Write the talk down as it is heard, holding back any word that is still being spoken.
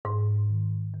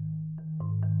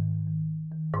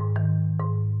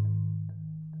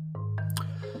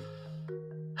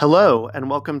Hello, and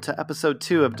welcome to episode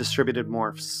 2 of Distributed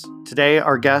Morphs. Today,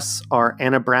 our guests are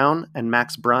Anna Brown and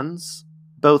Max Bruns,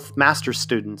 both master's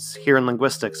students here in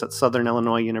linguistics at Southern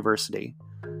Illinois University.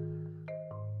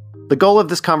 The goal of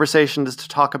this conversation is to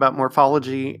talk about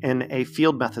morphology in a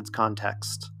field methods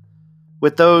context,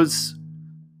 with those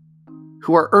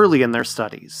who are early in their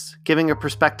studies, giving a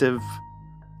perspective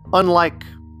unlike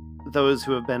those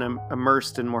who have been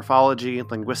immersed in morphology,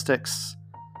 linguistics,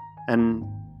 and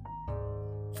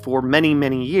for many,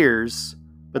 many years,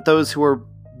 but those who are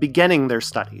beginning their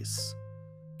studies,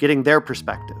 getting their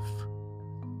perspective.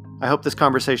 I hope this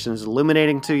conversation is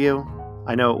illuminating to you.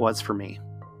 I know it was for me.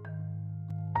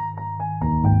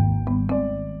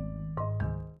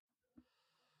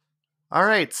 All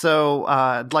right, so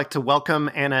I'd like to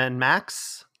welcome Anna and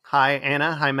Max. Hi,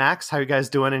 Anna. Hi, Max. How are you guys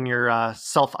doing in your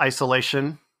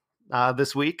self-isolation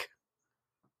this week?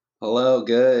 Hello,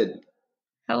 good.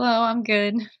 Hello, I'm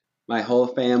good. My whole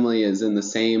family is in the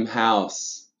same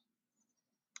house.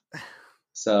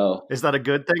 So, Is that a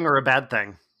good thing or a bad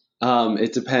thing?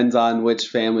 it depends on which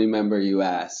family member you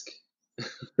ask.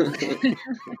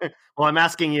 Well, I'm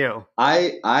asking you.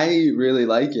 I really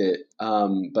like it,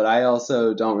 but I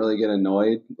also don't really get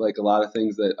annoyed. Like a lot of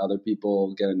things that other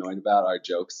people get annoyed about are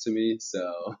jokes to me.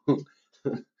 So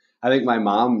I think my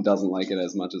mom doesn't like it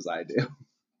as much as I do.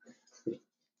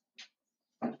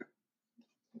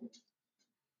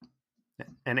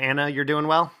 And Anna, you're doing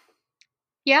well?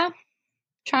 Yeah,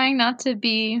 trying not to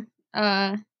be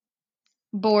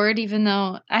bored, even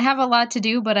though I have a lot to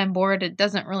do, but I'm bored. It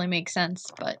doesn't really make sense,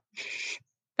 but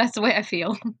that's the way I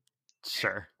feel.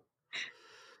 Sure.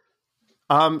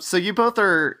 So you both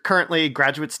are currently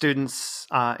graduate students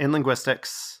in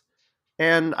linguistics,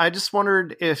 and I just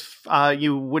wondered if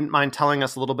you wouldn't mind telling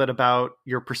us a little bit about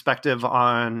your perspective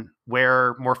on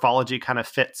where morphology kind of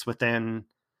fits within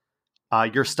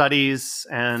your studies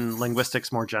and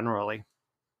linguistics more generally.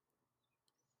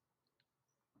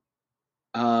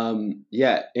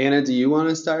 Yeah, Anna, do you want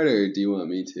to start or do you want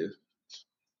me to?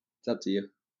 It's up to you.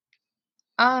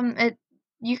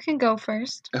 You can go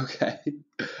first. Okay.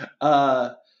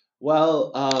 I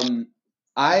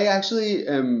actually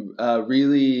am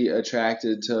really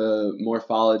attracted to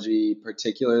morphology,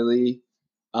 particularly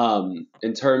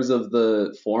in terms of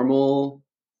the formal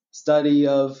study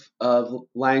of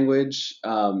language,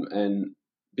 and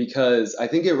because I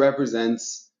think it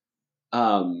represents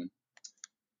um,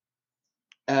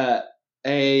 uh,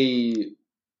 a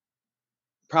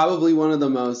probably one of the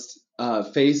most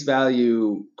face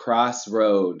value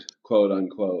crossroad, quote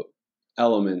unquote,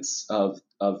 elements of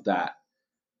that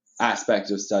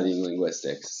aspect of studying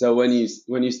linguistics. So when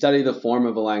you study the form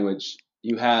of a language,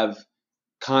 you have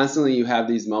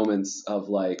these moments of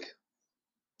like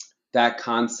that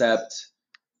concept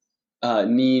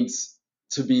needs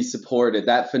to be supported.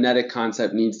 That phonetic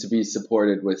concept needs to be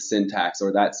supported with syntax,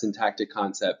 or that syntactic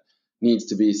concept needs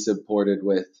to be supported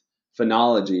with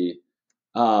phonology.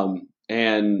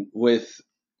 And with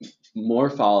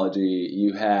morphology,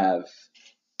 you have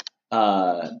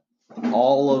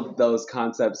all of those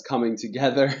concepts coming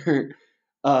together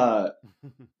in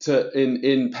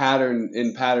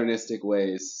patternistic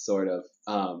ways, sort of.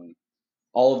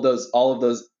 All of those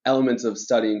elements of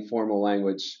studying formal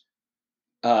language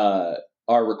are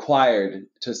required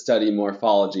to study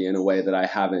morphology in a way that I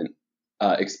haven't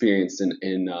experienced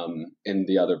in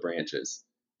the other branches.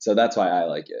 So that's why I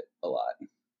like it a lot.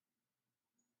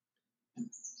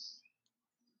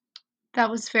 That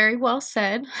was very well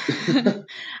said.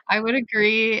 I would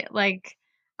agree. Like,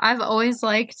 I've always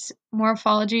liked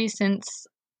morphology since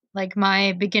like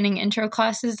my beginning intro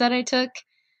classes that I took.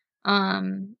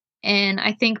 And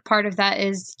I think part of that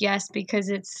is, yes, because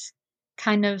it's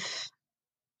kind of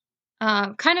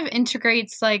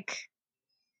integrates like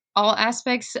all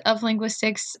aspects of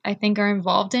linguistics, I think, are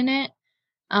involved in it.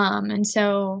 And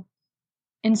so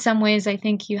in some ways, I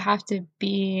think you have to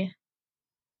be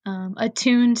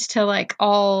attuned to like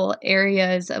all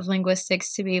areas of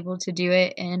linguistics to be able to do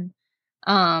it. And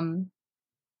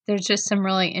there's just some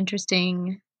really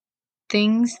interesting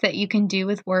things that you can do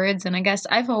with words. And I guess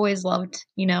I've always loved,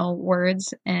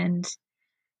 words. And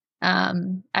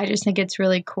I just think it's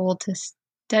really cool to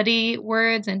study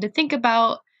words and to think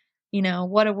about,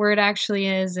 what a word actually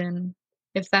is and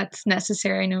if that's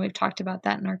necessary. I know we've talked about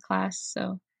that in our class.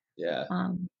 So, Yeah.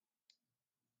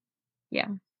 Yeah.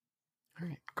 All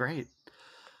right, great.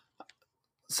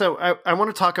 So I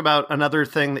want to talk about another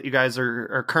thing that you guys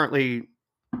are currently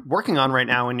working on right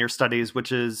now in your studies,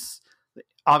 which is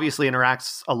obviously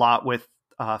interacts a lot with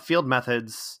field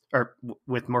methods or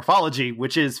with morphology,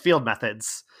 which is field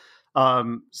methods.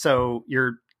 So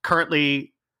you're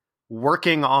currently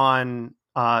working on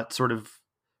sort of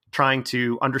trying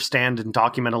to understand and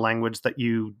document a language that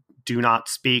you do not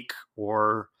speak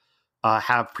or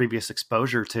have previous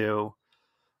exposure to.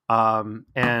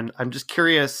 And I'm just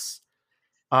curious,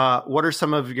 what are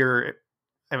some of your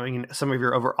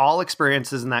overall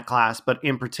experiences in that class, but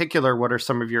in particular, what are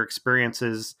some of your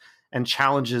experiences and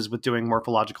challenges with doing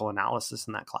morphological analysis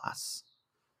in that class?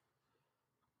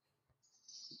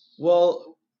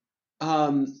 Well,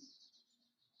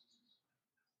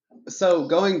 so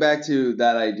going back to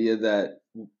that idea that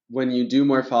when you do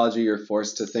morphology, you're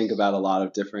forced to think about a lot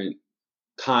of different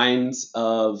kinds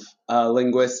of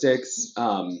linguistics.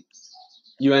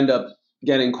 You end up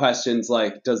getting questions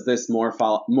like, does this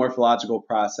morphological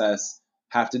process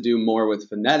have to do more with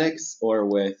phonetics or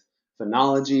with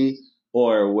phonology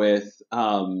or with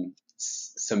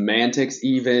semantics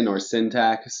even, or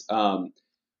syntax?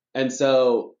 And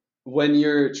so when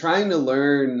you're trying to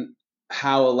learn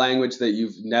how a language that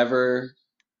you've never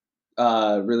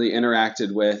really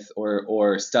interacted with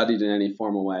or studied in any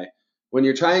formal way, when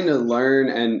you're trying to learn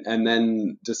and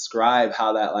then describe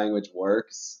how that language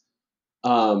works,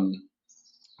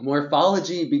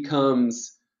 morphology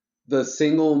becomes the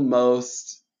single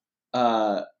most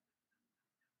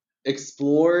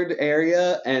explored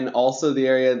area, and also the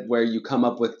area where you come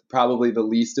up with probably the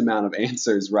least amount of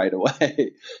answers right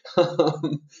away.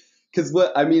 Because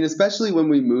especially when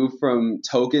we move from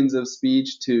tokens of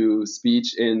speech to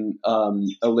speech in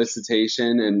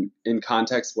elicitation and in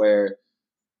context where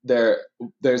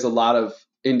there's a lot of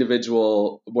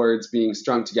individual words being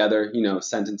strung together,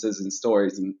 sentences and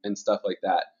stories and stuff like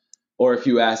that. Or if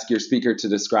you ask your speaker to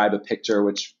describe a picture,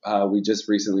 which we just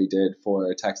recently did for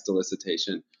a text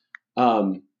elicitation,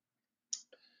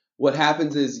 what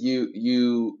happens is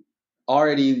you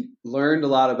already learned a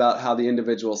lot about how the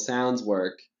individual sounds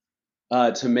work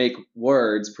to make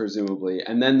words, presumably,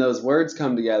 and then those words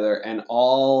come together and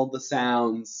all the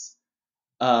sounds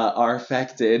are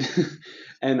affected,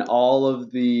 and all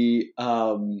of the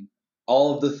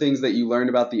things that you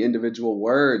learned about the individual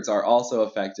words are also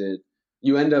affected.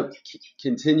 You end up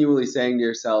continually saying to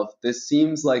yourself, this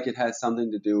seems like it has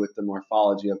something to do with the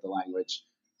morphology of the language,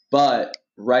 but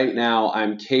right now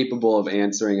I'm capable of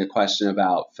answering a question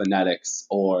about phonetics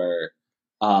or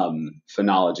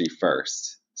phonology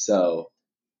first. So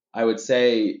I would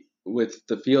say with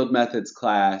the field methods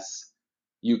class,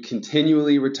 you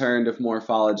continually return to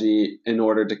morphology in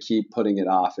order to keep putting it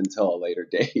off until a later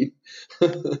date.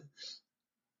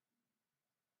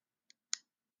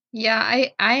 Yeah,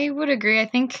 I would agree. I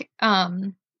think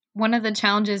one of the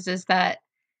challenges is that,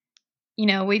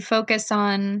 we focus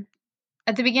on,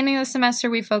 at the beginning of the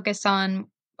semester, we focus on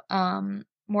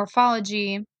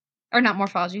morphology, or not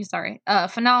morphology, sorry,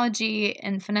 phonology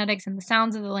and phonetics and the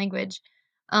sounds of the language.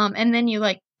 And then you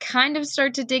kind of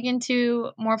start to dig into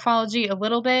morphology a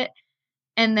little bit.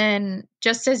 And then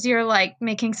just as you're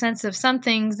making sense of some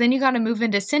things, then you got to move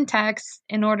into syntax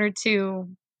in order to,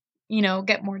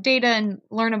 get more data and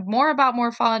learn more about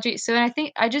morphology. So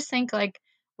I just think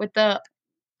with the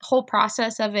whole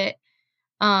process of it,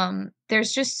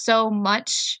 there's just so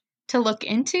much to look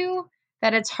into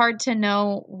that it's hard to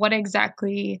know what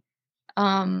exactly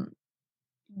we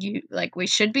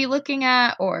should be looking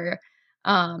at, or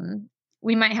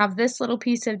we might have this little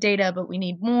piece of data but we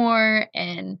need more,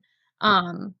 and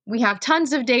we have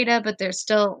tons of data but there's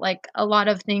still a lot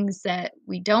of things that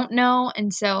we don't know.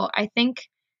 And so I think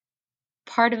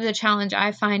part of the challenge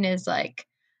I find is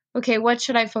okay, what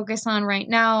should I focus on right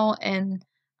now? And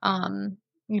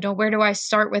where do I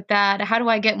start with that? How do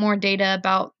I get more data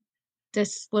about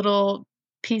this little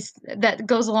piece that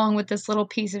goes along with this little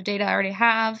piece of data I already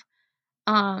have?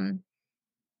 And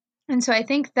so I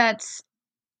think that's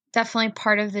definitely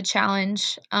part of the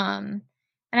challenge. And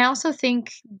I also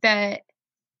think that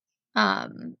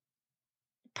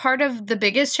part of the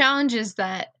biggest challenge is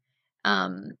that,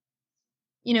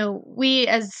 we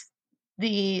as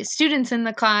the students in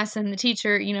the class and the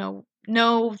teacher,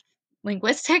 know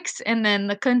linguistics, and then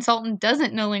the consultant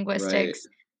doesn't know linguistics.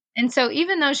 Right. And so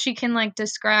even though she can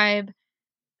describe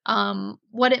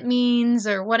what it means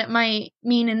or what it might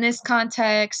mean in this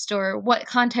context or what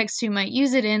context you might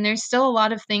use it in, there's still a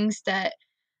lot of things that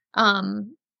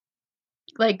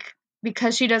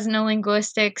because she doesn't know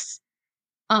linguistics,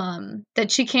 that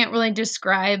she can't really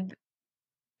describe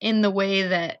in the way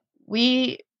that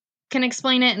we can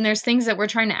explain it. And there's things that we're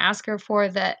trying to ask her for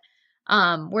that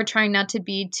we're trying not to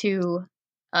be too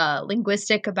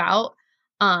linguistic about.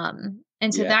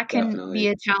 And so that can definitely be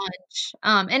a challenge.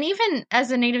 And even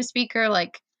as a native speaker,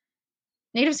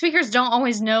 native speakers don't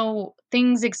always know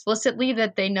things explicitly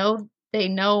that they know,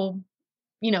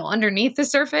 underneath the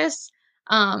surface.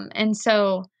 And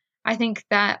so I think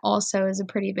that also is a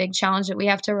pretty big challenge that we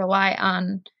have to rely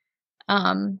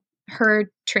on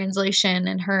her translation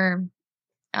and her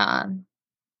um,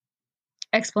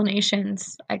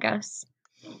 explanations, I guess.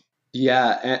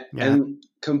 Yeah, Yeah. and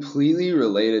completely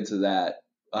related to that,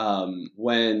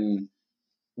 when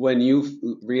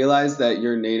you realize that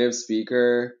your native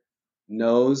speaker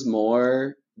knows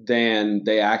more than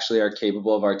they actually are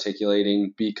capable of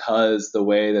articulating because the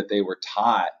way that they were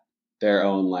taught their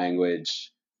own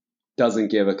language doesn't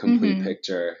give a complete Mm-hmm.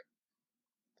 picture.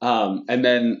 And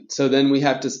then we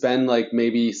have to spend like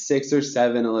maybe 6 or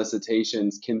 7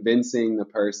 elicitations convincing the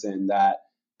person that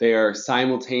they are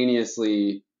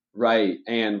simultaneously right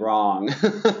and wrong.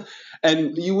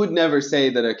 And you would never say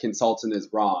that a consultant is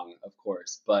wrong, of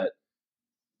course, but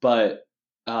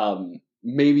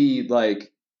maybe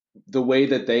like the way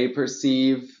that they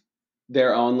perceive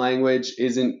their own language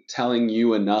isn't telling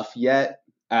you enough yet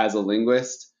as a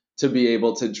linguist to be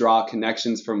able to draw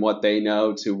connections from what they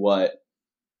know to what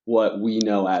we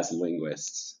know as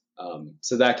linguists.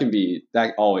 So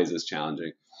that always is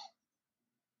challenging.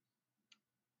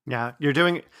 Yeah,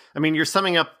 you're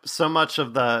summing up so much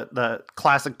of the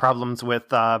classic problems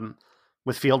with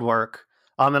field work,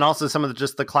 and also some of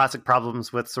just the classic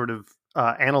problems with sort of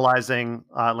analyzing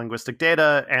linguistic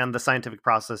data and the scientific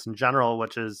process in general,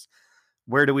 which is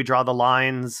where do we draw the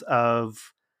lines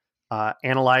of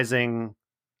analyzing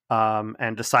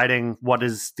and deciding what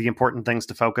is the important things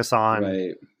to focus on.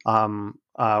 Right.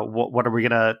 What are we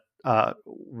gonna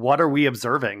what are we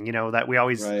observing? That we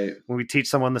always, Right. when we teach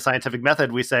someone the scientific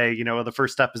method, we say, the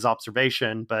first step is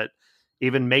observation, but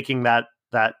even making that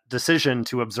decision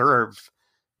to observe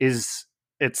is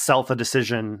itself a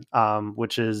decision,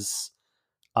 which is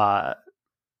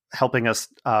helping us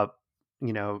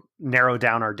narrow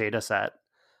down our data set.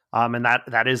 And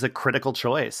that is a critical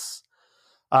choice.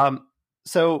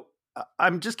 So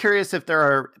I'm just curious if there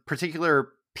are particular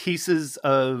pieces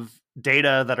of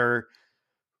data that are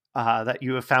that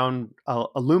you have found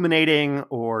illuminating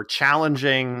or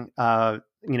challenging. I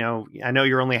know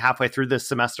you're only halfway through this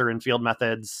semester in field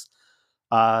methods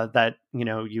that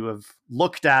you have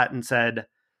looked at and said,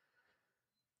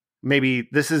 maybe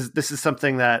this is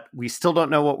something that we still don't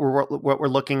know what we're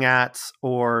looking at,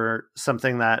 or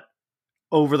something that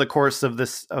over the course of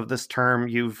this term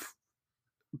you've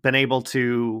been able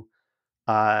to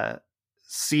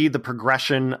see the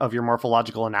progression of your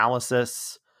morphological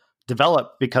analysis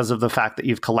develop because of the fact that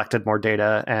you've collected more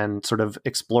data and sort of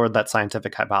explored that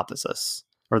scientific hypothesis,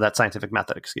 or that scientific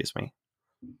method, excuse me.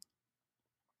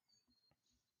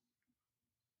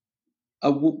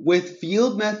 With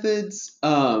field methods,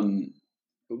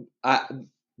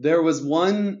 there was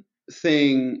one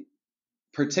thing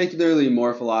particularly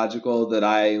morphological that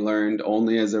I learned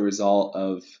only as a result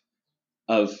of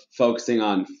focusing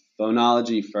on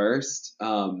phonology first.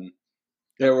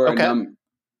 There were Okay.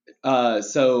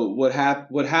 so what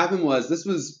happened was, this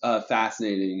was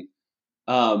fascinating,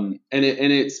 and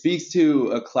it speaks to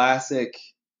a classic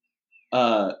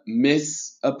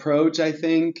misapproach, I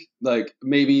think, like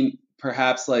maybe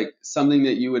perhaps like something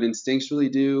that you would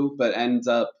instinctually do but ends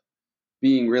up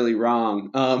being really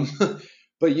wrong.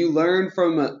 But you learn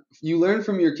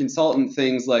from your consultant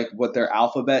things like what their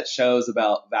alphabet shows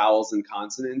about vowels and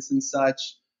consonants and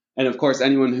such. And of course,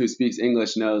 anyone who speaks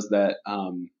English knows that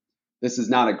this is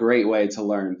not a great way to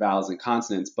learn vowels and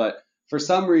consonants. But for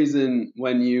some reason,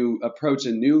 when you approach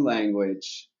a new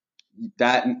language,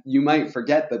 that you might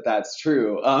forget that that's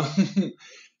true.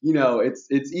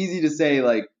 It's easy to say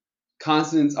like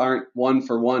consonants aren't one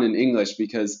for one in English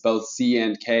because both C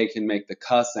and K can make the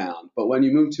k sound. But when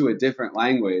you move to a different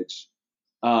language,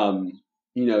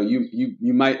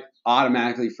 you might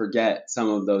automatically forget some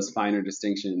of those finer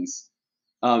distinctions.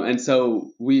 And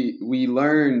so we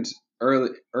learned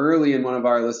early in one of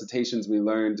our elicitations, we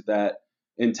learned that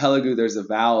in Telugu there's a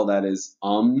vowel that is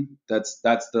That's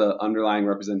the underlying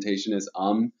representation is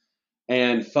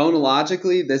and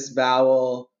phonologically this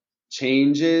vowel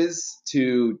changes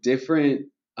to different.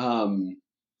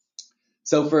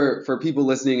 So for people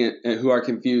listening who are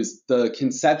confused, the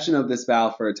conception of this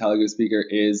vowel for a Telugu speaker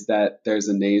is that there's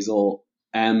a nasal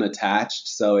M attached,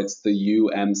 so it's the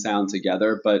U-M sound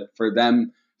together. But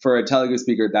for a Telugu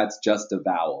speaker, that's just a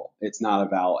vowel. It's not a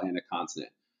vowel and a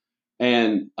consonant.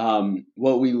 And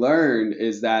what we learned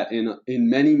is that in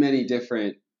many, many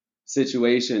different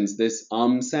situations, this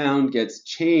sound gets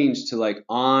changed to like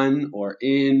on or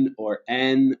in or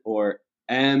n or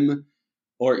m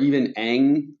or even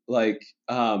eng. Like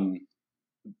the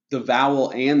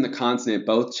vowel and the consonant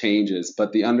both changes,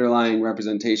 but the underlying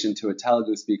representation to a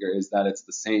Telugu speaker is that it's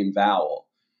the same vowel.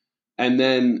 And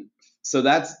then So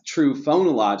that's true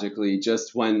phonologically,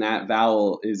 just when that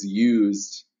vowel is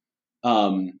used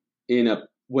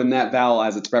when that vowel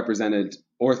as it's represented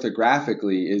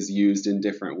orthographically is used in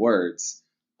different words,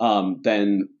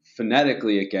 then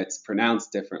phonetically it gets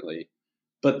pronounced differently.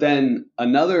 But then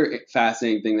another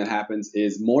fascinating thing that happens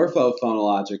is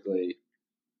morphophonologically,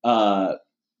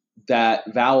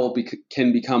 that vowel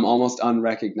can become almost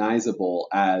unrecognizable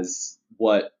as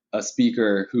what a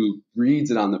speaker who reads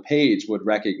it on the page would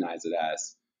recognize it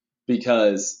as,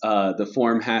 because the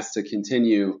form has to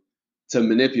continue to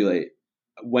manipulate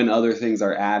when other things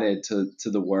are added to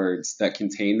the words that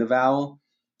contain the vowel.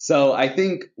 So I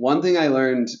think one thing I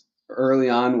learned early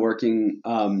on working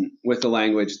with the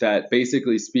language that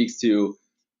basically speaks to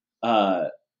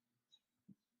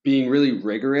being really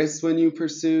rigorous when you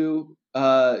pursue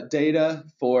data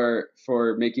for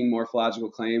making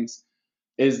morphological claims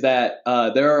is that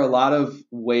there are a lot of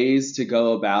ways to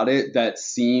go about it that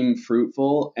seem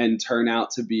fruitful and turn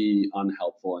out to be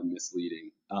unhelpful and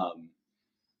misleading.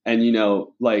 And, you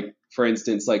know, like, for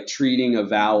instance, like treating a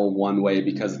vowel one way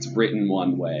because it's written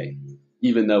one way,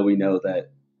 even though we know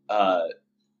that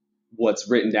what's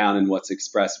written down and what's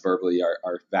expressed verbally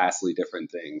are vastly different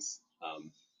things.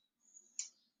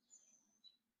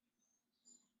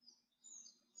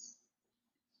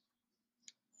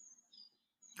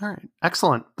 All right.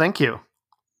 Excellent. Thank you.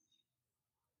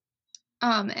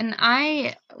 And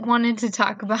I wanted to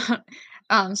talk about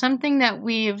something that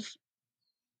we've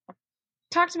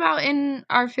talked about in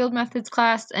our field methods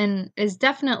class and is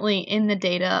definitely in the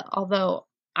data, although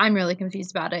I'm really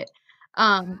confused about it.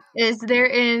 Is there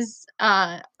is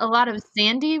a lot of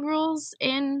Sandy rules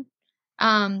in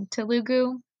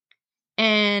Telugu,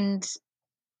 and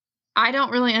I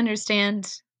don't really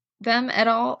understand them at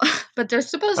all, but there's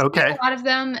supposed to be a lot of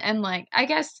them, and like I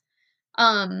guess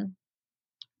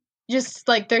just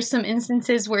like there's some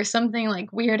instances where something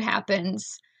like weird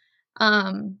happens,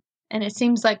 and it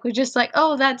seems like we're just like,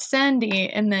 oh, that's Sandy,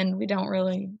 and then I don't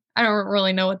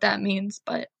really know what that means.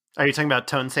 But are you talking about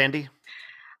tone Sandy?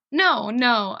 No.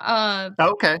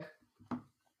 Okay.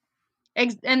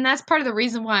 And that's part of the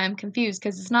reason why I'm confused,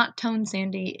 because it's not tone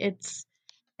Sandy.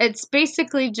 It's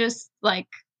basically just like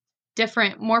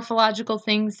different morphological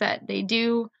things that they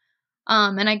do,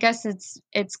 and I guess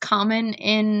it's common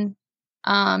in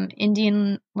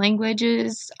Indian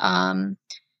languages, and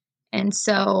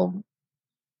so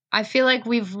I feel like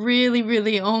we've really,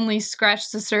 really only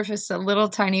scratched the surface a little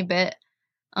tiny bit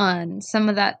on some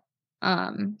of that,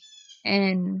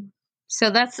 and so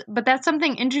that's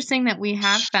something interesting that we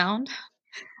have found,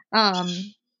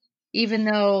 even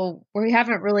though we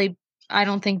haven't really, I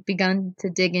don't think, begun to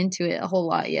dig into it a whole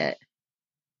lot yet.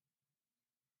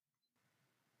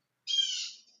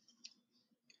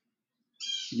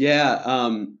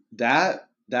 Yeah,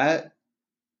 that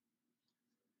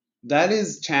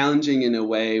is challenging in a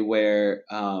way where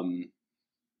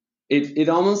it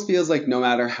almost feels like no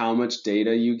matter how much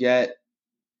data you get,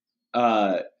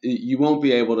 you won't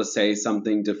be able to say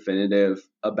something definitive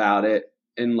about it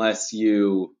unless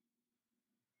you,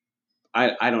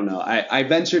 I don't know. I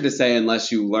venture to say unless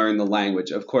you learn the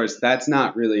language. Of course, that's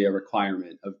not really a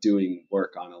requirement of doing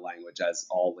work on a language, as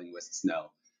all linguists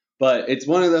know. But it's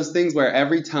one of those things where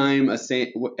every time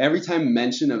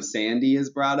mention of Sandy is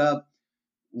brought up,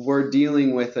 we're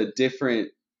dealing with a different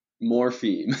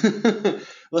morpheme.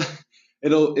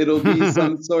 It'll be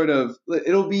some sort of,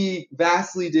 it'll be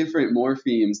vastly different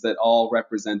morphemes that all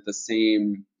represent the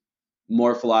same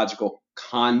morphological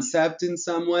concept in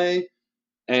some way.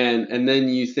 And then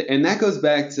and that goes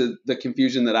back to the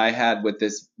confusion that I had with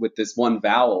this one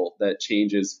vowel that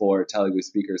changes for Telugu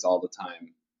speakers all the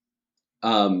time.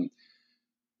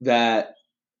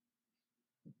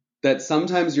 That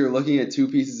sometimes you're looking at two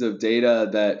pieces of data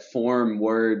that form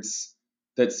words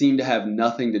that seem to have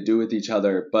nothing to do with each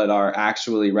other, but are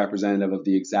actually representative of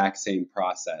the exact same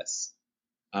process.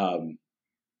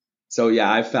 So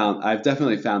yeah, I've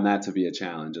definitely found that to be a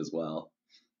challenge as well.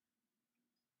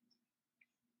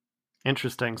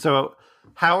 Interesting. So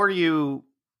how are you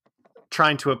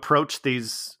trying to approach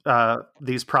these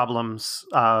problems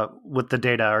with the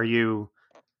data? Are you,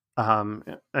 I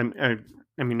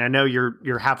mean, I know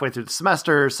you're halfway through the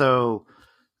semester, so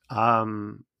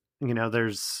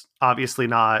there's obviously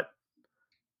not,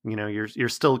 you're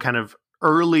still kind of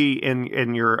early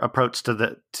in your approach to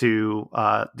the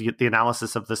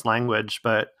analysis of this language.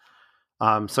 But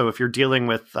so if you're dealing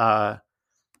with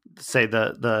say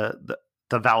the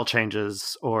vowel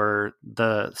changes or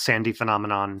the Sandy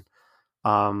phenomenon,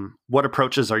 what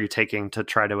approaches are you taking to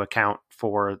try to account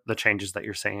for the changes that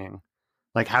you're seeing?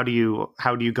 Like, how do you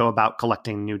go about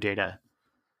collecting new data?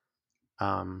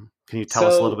 Can you tell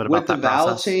us a little So bit with about the that vowel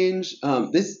process? change,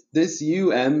 this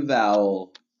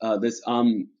vowel, this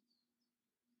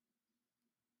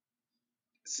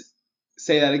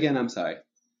say that again. I'm sorry.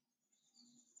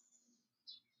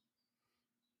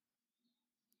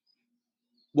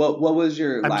 What was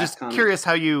your I'm last just comment? curious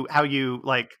how you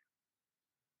like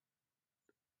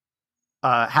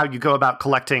how you go about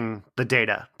collecting the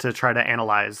data to try to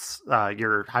analyze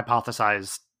your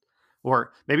hypothesized,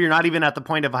 or maybe you're not even at the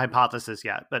point of a hypothesis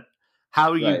yet, but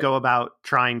how you Right. go about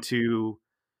trying to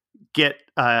get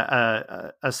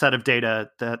a set of data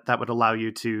that would allow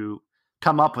you to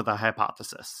come up with a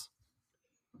hypothesis.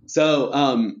 So,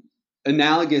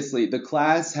 analogously, the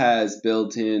class has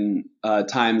built in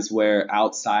times where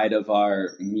outside of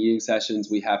our meeting sessions,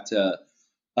 we have to,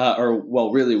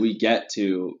 really, we get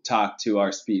to talk to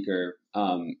our speaker.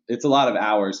 It's a lot of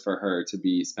hours for her to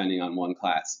be spending on one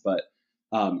class, but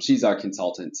she's our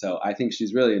consultant, so I think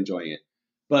she's really enjoying it.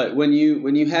 But when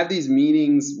you have these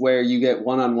meetings where you get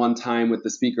one-on-one time with the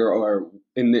speaker, or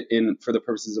in for the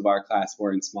purposes of our class,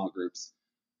 we're in small groups.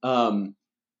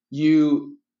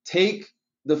 You take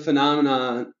the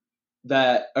phenomenon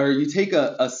or you take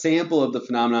a sample of the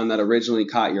phenomenon that originally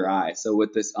caught your eye. So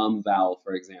with this vowel,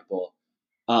 for example,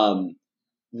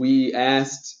 we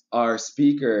asked our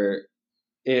speaker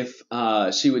if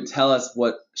she would tell us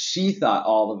what she thought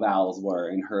all the vowels were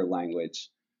in her language.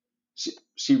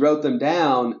 She wrote them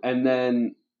down, and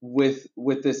then with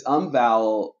this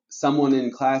vowel, someone in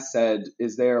class said,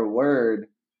 "Is there a word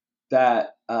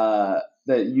that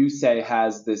that you say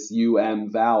has this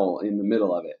vowel in the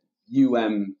middle of it?"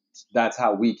 That's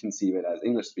how we conceive it as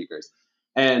English speakers.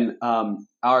 And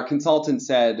our consultant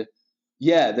said,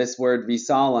 "Yeah, this word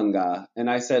visalanga." And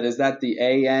I said, "Is that the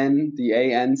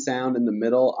an sound in the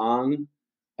middle, ang?"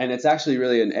 And it's actually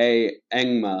really an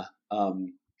engma.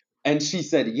 And she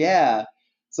said, "Yeah."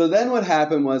 So then what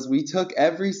happened was we took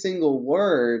every single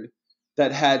word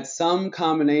that had some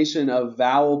combination of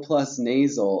vowel plus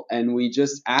nasal, and we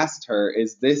just asked her,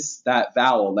 "Is this that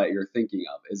vowel that you're thinking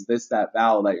of? Is this that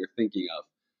vowel that you're thinking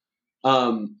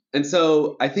of?" And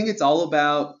so I think it's all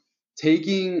about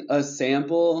taking a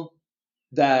sample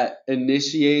that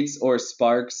initiates or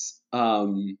sparks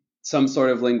some sort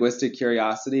of linguistic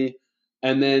curiosity,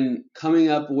 and then coming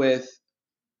up with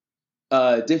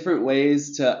different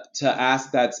ways to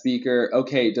ask that speaker,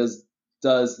 okay, does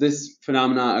this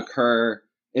phenomena occur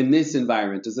in this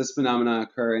environment? Does this phenomena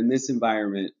occur in this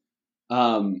environment?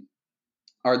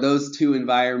 Are those two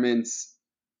environments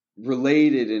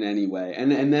related in any way?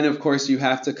 And then of course you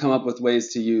have to come up with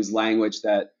ways to use language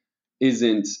that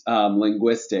isn't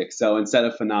linguistic. So instead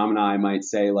of phenomena, I might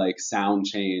say like sound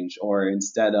change, or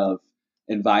instead of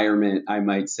environment, I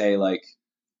might say like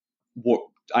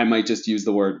I might just use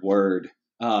the word.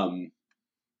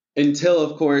 Until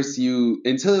of course you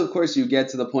get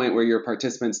to the point where your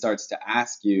participant starts to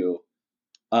ask you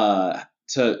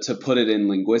to put it in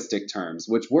linguistic terms,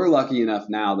 which we're lucky enough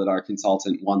now that our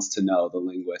consultant wants to know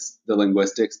the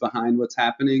linguistics behind what's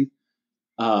happening.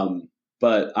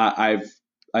 But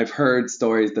I've heard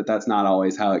stories that that's not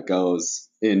always how it goes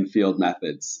in field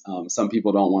methods. Some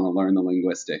people don't want to learn the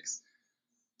linguistics.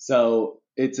 So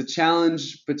it's a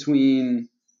challenge between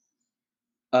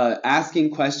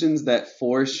asking questions that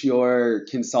force your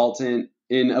consultant,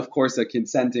 in of course a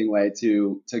consenting way,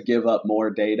 to give up more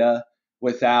data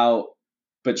without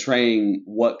betraying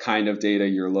what kind of data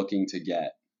you're looking to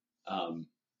get.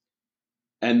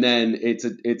 And then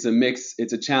it's a mix.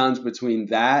 It's a challenge between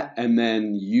that and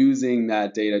then using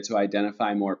that data to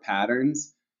identify more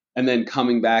patterns, and then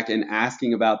coming back and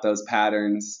asking about those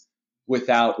patterns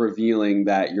without revealing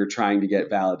that you're trying to get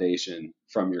validation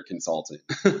from your consultant.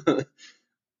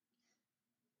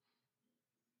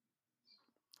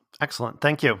 Excellent.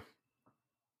 Thank you.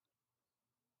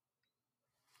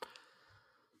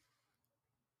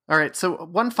 All right. So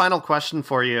one final question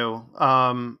for you.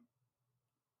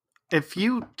 If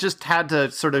you just had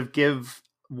to sort of give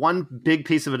one big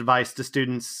piece of advice to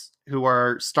students who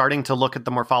are starting to look at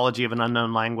the morphology of an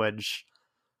unknown language,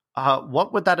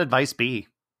 what would that advice be?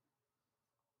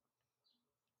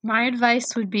 My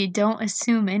advice would be don't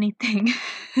assume anything.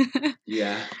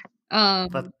 Yeah.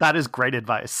 That is great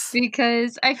advice.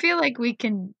 Because I feel like we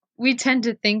tend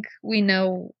to think we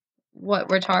know what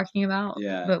we're talking about,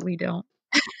 Yeah. but we don't.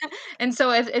 And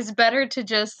so it's better to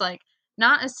just like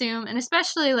not assume, and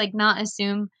especially like not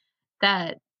assume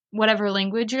that whatever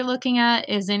language you're looking at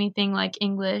is anything like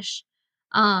English.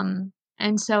 And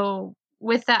so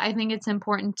with that, I think it's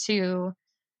important to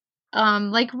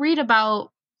like read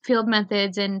about field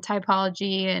methods and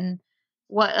typology and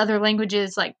what other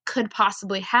languages like could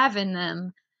possibly have in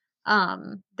them.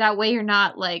 That way you're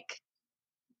not like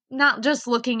not just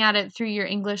looking at it through your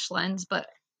English lens, but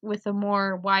with a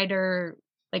more wider,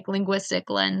 like, linguistic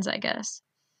lens, I guess.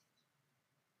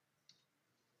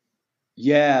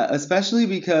 Yeah, especially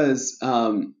because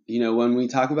when we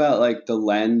talk about like the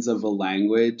lens of a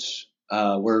language,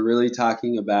 we're really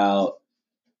talking about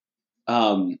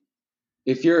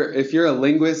if you're a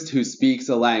linguist who speaks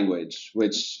a language,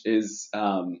 which is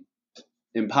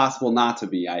impossible not to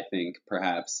be, I think,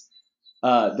 perhaps,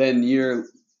 then your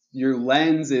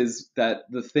lens is that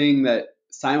the thing that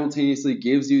simultaneously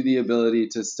gives you the ability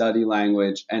to study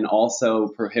language and also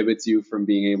prohibits you from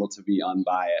being able to be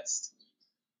unbiased.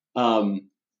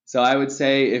 So I would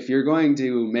say if you're going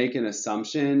to make an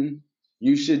assumption,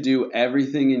 you should do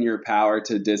everything in your power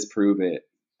to disprove it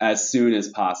as soon as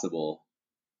possible.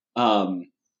 And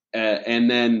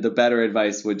then the better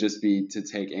advice would just be to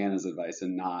take Anna's advice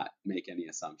and not make any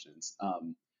assumptions.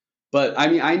 But I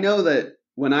mean, I know that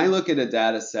when I look at a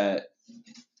data set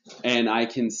and I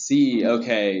can see,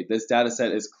 okay, this data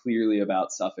set is clearly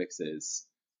about suffixes,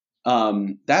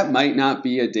 that might not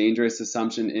be a dangerous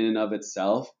assumption in and of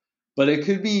itself, but it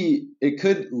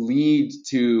could lead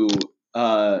to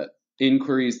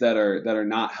inquiries that are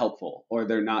not helpful or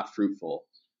they're not fruitful.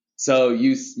 So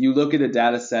you look at a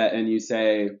data set and you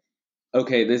say,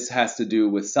 okay, this has to do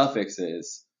with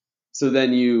suffixes. So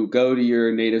then you go to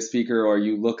your native speaker or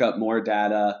you look up more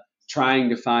data trying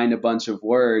to find a bunch of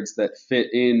words that fit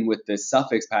in with this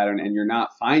suffix pattern and you're not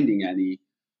finding any.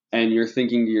 And you're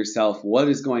thinking to yourself, what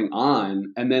is going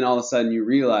on? And then all of a sudden you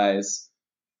realize,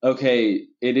 okay,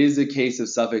 it is a case of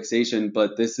suffixation,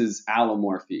 but this is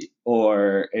allomorphy,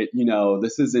 or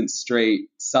this isn't straight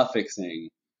suffixing.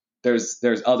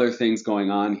 There's other things going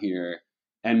on here.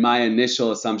 And my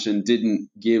initial assumption didn't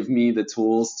give me the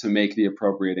tools to make the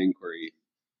appropriate inquiry.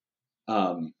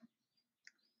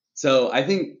 So I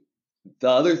think the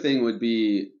other thing would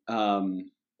be,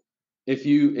 if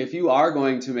you are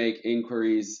going to make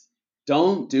inquiries,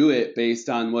 don't do it based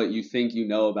on what you think you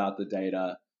know about the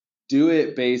data. Do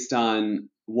it based on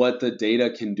what the data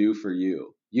can do for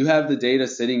you. You have the data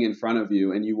sitting in front of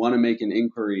you and you want to make an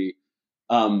inquiry,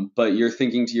 but you're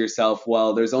thinking to yourself,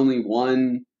 well, there's only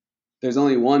one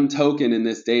token in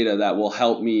this data that will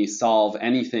help me solve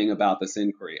anything about this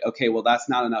inquiry. Okay, well, that's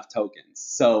not enough tokens.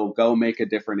 So go make a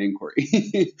different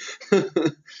inquiry.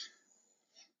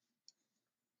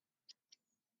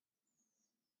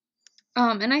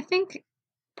 And I think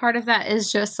part of that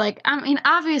is just like, I mean,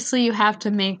 obviously you have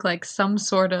to make like some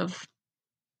sort of,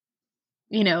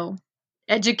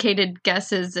 educated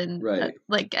guesses and Right.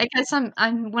 like, I guess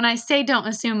I'm when I say don't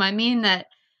assume, I mean that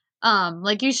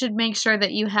like you should make sure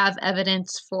that you have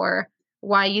evidence for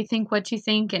why you think what you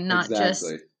think and not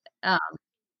Exactly. just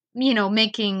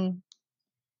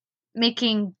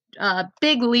making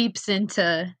big leaps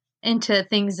into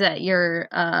things that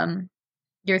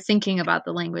you're thinking about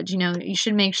the language. You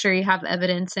should make sure you have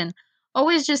evidence and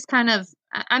always just kind of,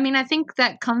 I mean, I think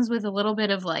that comes with a little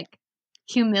bit of like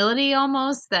humility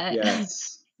almost, that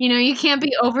Yes. you can't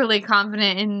be overly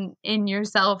confident in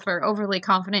yourself or overly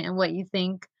confident in what you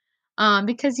think,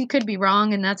 because you could be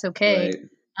wrong and that's okay. Right.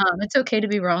 It's okay to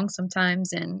be wrong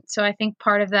sometimes. And so I think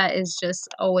part of that is just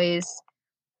always,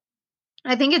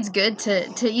 I think it's good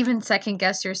to even second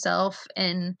guess yourself,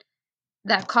 and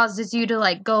that causes you to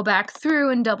like go back through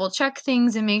and double check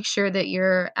things and make sure that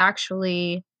you're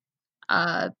actually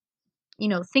uh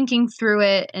thinking through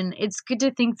it. And it's good to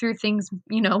think through things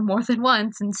more than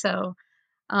once. And so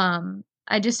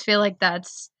I just feel like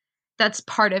that's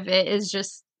part of it, is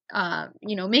just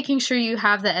making sure you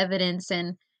have the evidence,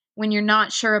 and when you're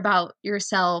not sure about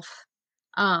yourself,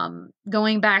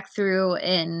 going back through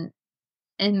and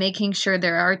making sure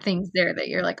there are things there that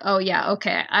you're like, oh yeah,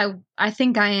 okay, I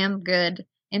think I am good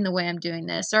in the way I'm doing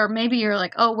this. Or maybe you're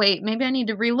like, oh wait, maybe I need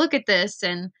to relook at this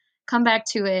and come back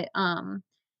to it.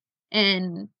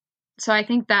 And so I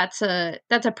think that's a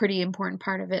pretty important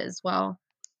part of it as well.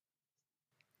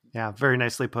 Yeah, very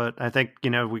nicely put. I think,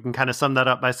 we can kind of sum that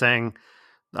up by saying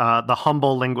the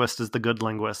humble linguist is the good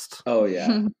linguist. Oh,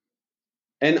 yeah.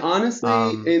 And honestly,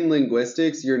 in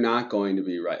linguistics, you're not going to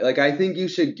be right. Like, I think you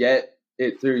should get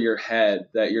it through your head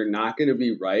that you're not going to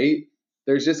be right.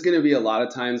 There's just going to be a lot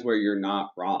of times where you're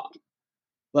not wrong.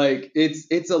 Like,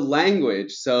 it's a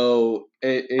language, so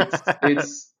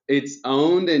it's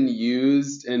owned and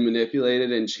used and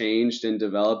manipulated and changed and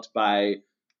developed by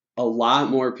a lot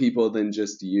more people than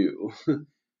just you.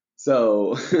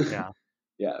 So,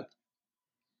 yeah.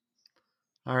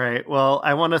 All right. Well,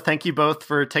 I want to thank you both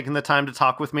for taking the time to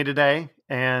talk with me today.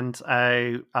 And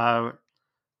I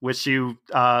wish you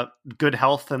good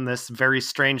health in this very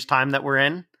strange time that we're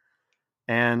in.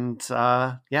 And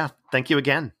thank you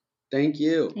again. Thank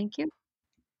you. Thank you.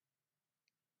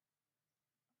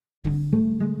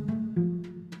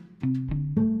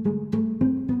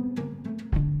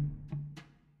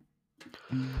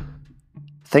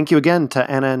 Thank you again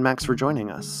to Anna and Max for joining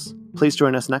us. Please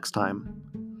join us next time.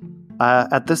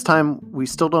 At this time, we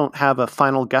still don't have a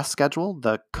final guest schedule.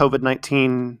 The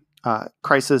COVID-19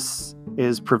 crisis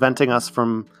is preventing us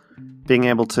from being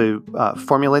able to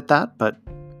formulate that, but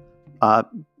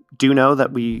do know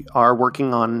that we are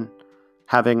working on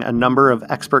having a number of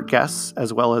expert guests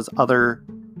as well as other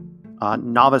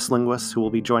novice linguists who will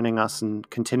be joining us and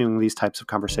continuing these types of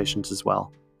conversations as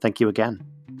well. Thank you again.